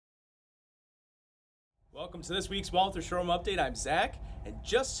Welcome to this week's Walthers Showroom Update. I'm Zach, and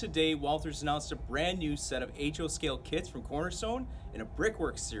just today Walthers announced a brand new set of HO scale kits from Cornerstone in a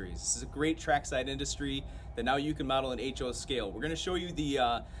Brickworks series. This is a great trackside industry that now you can model in HO scale. We're going to show you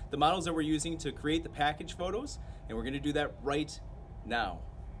the models that we're using to create the package photos, and we're going to do that right now.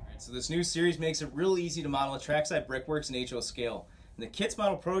 So this new series makes it real easy to model a trackside Brickworks in HO scale. And the kits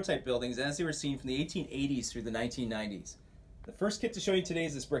model prototype buildings as they were seen from the 1880s through the 1990s. The first kit to show you today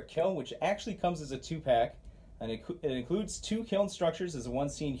is this brick kiln, which actually comes as a two-pack, and it includes two kiln structures, as the one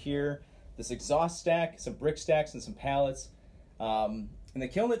seen here, this exhaust stack, some brick stacks, and some pallets. And the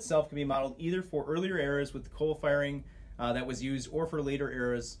kiln itself can be modeled either for earlier eras with the coal firing that was used, or for later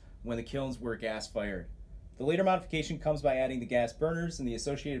eras when the kilns were gas-fired. The later modification comes by adding the gas burners and the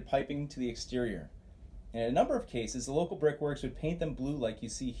associated piping to the exterior. And in a number of cases, the local brickworks would paint them blue like you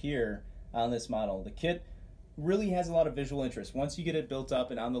see here on this model. The kit really has a lot of visual interest. Once you get it built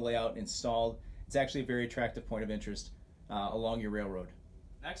up and on the layout installed, it's actually a very attractive point of interest along your railroad.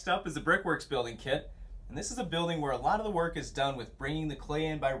 Next up is the Brickworks building kit, and this is a building where a lot of the work is done with bringing the clay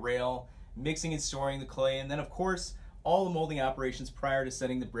in by rail, mixing and storing the clay, and then of course all the molding operations prior to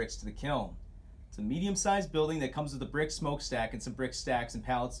sending the bricks to the kiln. It's a medium-sized building that comes with a brick smokestack and some brick stacks and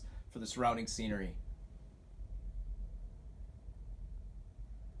pallets for the surrounding scenery.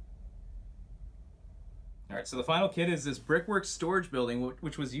 Alright, so the final kit is this Brickworks storage building,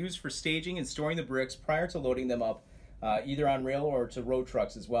 which was used for staging and storing the bricks prior to loading them up, either on rail or to road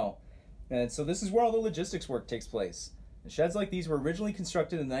trucks as well. And so this is where all the logistics work takes place. And sheds like these were originally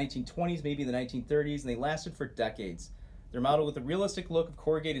constructed in the 1920s, maybe the 1930s, and they lasted for decades. They're modeled with a realistic look of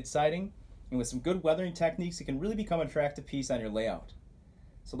corrugated siding, and with some good weathering techniques, it can really become an attractive piece on your layout.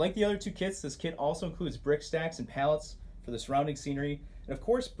 So like the other two kits, this kit also includes brick stacks and pallets for the surrounding scenery. And of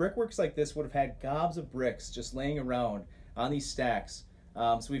course, brickworks like this would have had gobs of bricks just laying around on these stacks.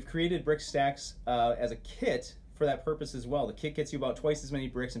 So we've created brick stacks as a kit for that purpose as well. The kit gets you about twice as many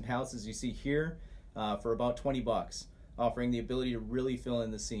bricks and pallets as you see here for about 20 bucks, offering the ability to really fill in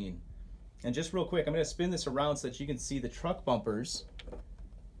the scene. And just real quick, I'm going to spin this around so that you can see the truck bumpers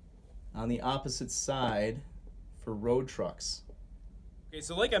on the opposite side for road trucks. Okay,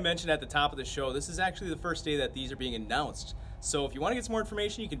 so like I mentioned at the top of the show, this is actually the first day that these are being announced. So if you want to get some more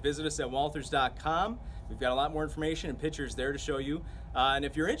information, you can visit us at walthers.com. We've got a lot more information and pictures there to show you. And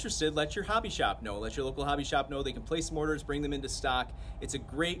if you're interested, let your hobby shop know. Let your local hobby shop know. They can place some orders, bring them into stock. It's a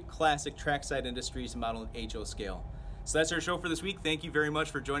great classic trackside industries model in HO scale. So that's our show for this week. Thank you very much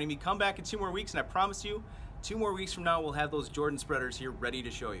for joining me. Come back in 2 more weeks, and I promise you, 2 more weeks from now, we'll have those Jordan spreaders here ready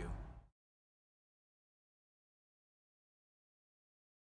to show you.